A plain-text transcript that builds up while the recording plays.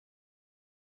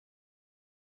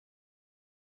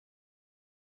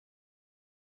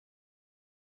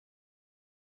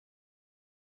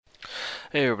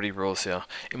Hey everybody, Rules here.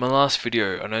 In my last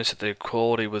video, I noticed that the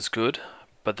quality was good,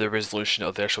 but the resolution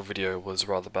of the actual video was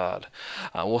rather bad.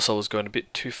 Also, I was going a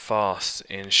bit too fast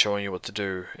in showing you what to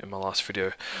do in my last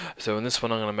video. So in this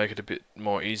one, I'm going to make it a bit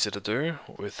more easier to do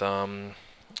with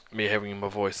me having my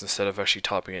voice instead of actually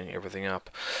typing everything up.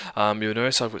 You'll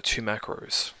notice I've got two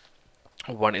macros.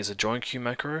 One is a join queue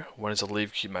macro, one is a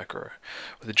leave queue macro.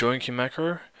 With the join queue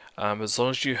macro, as long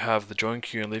as you have the join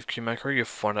queue and leave queue macro, you'll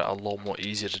find it a lot more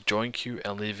easier to join queue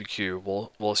and leave a queue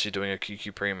whilst you're doing a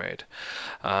QQ pre-made.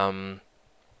 I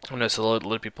notice a lot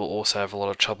of people also have a lot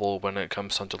of trouble when it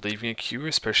comes time to leaving a queue,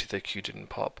 especially if their queue didn't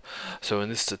pop. So in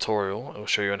this tutorial, I'll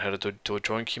show you on how to do a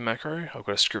join queue macro. I've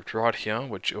got a script right here,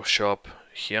 which will show up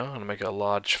here. I'm going to make it a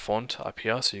large font up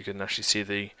here so you can actually see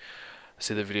the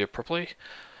video properly.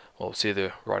 Well, see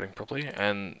the writing properly.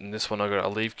 And in this one I got a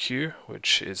leave queue,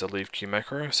 which is a leave queue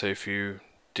macro. So if you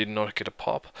did not get a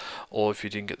pop, or if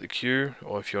you didn't get the queue,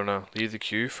 or if you want to leave the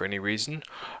queue for any reason,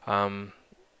 you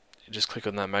just click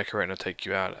on that macro and it'll take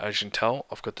you out. As you can tell,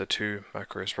 I've got the two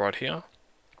macros right here.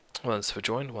 One's for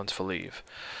join, one's for leave.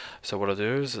 So what I'll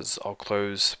do is I'll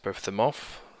close both of them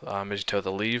off. As you tell,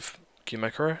 the leave queue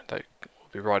macro, that will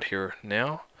be right here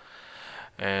now.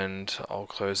 And I'll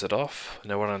close it off.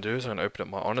 Now what I'm going to do is I'm going to open up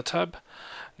my honor tab.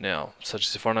 Now, such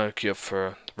as if I want to queue up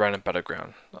for random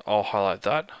battleground, I'll highlight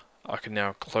that. I can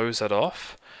now close that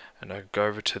off, and I go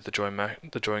over to the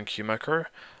join queue macro.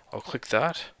 I'll click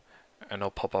that, and it'll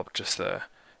pop up just there.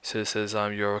 So it says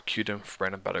you're queued in for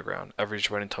random battleground. Average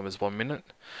waiting time is 1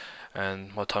 minute,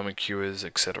 and my time in queue is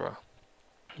etc.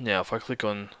 Now, if I click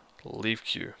on leave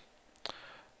queue,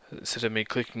 instead of me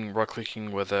right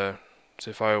clicking with a So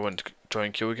if I went to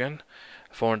join queue again,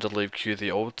 if I wanted to leave queue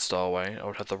the old style way, I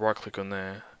would have to right click on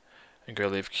there and go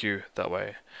leave queue that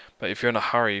way. But if you're in a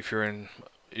hurry,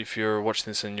 if you're watching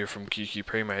this and you're from QQ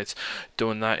Premates,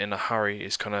 doing that in a hurry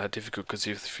is kind of difficult, because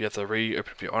if you have to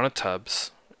reopen up your honor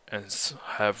tabs and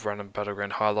have random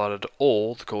battleground highlighted,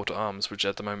 or the call to arms, which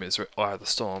at the moment is Eye of the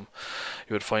Storm,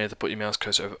 you would find you have to put your mouse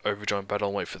cursor over join battle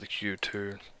and wait for the queue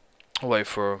to wait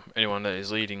for anyone that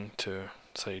is leading to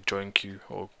say join queue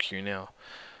or queue now.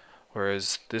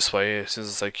 Whereas this way, as soon as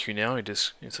I say queue now, you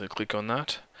just instantly click on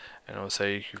that and it'll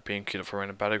say you've been queued up for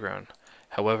random battleground.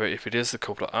 However, if it is the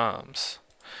call to arms,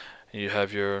 and you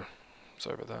have your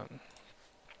sorry about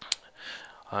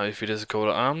that. If it is a call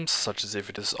to arms, such as if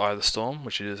it is Eye of the Storm,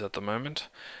 which it is at the moment,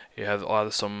 you have Eye of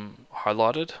the Storm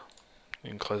highlighted.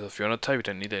 You can close off your honor tab, you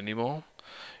don't need it anymore.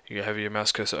 You have your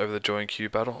mouse cursor over the join queue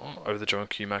over the join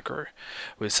queue macro.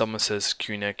 When someone says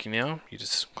queue now, you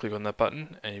just click on that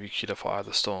button and you'll be queued up for Eye of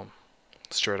the Storm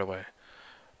straight away.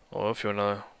 Or if you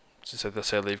want to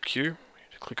say leave queue,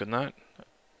 you click on that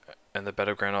and the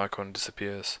battleground icon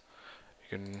disappears.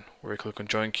 You can right-click on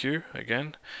join queue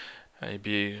again and you'll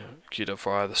be queued up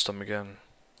for Eye of the Storm again.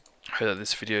 I hope that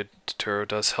this video tutorial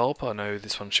does help. I know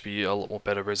this one should be a lot more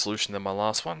better resolution than my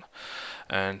last one,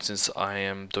 and since I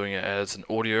am doing it as an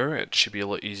audio, it should be a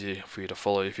lot easier for you to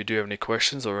follow. If you do have any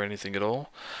questions or anything at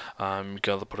all, you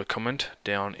can either put a comment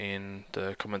down in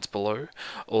the comments below,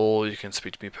 or you can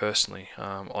speak to me personally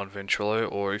on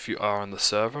Ventrilo, or if you are on the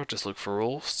server, just look for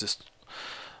rules. Just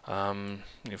you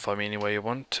can find me any way you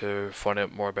want to find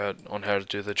out more on how to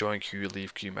do the join queue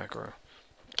leave queue macro.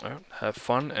 Alright, have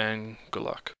fun and good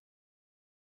luck.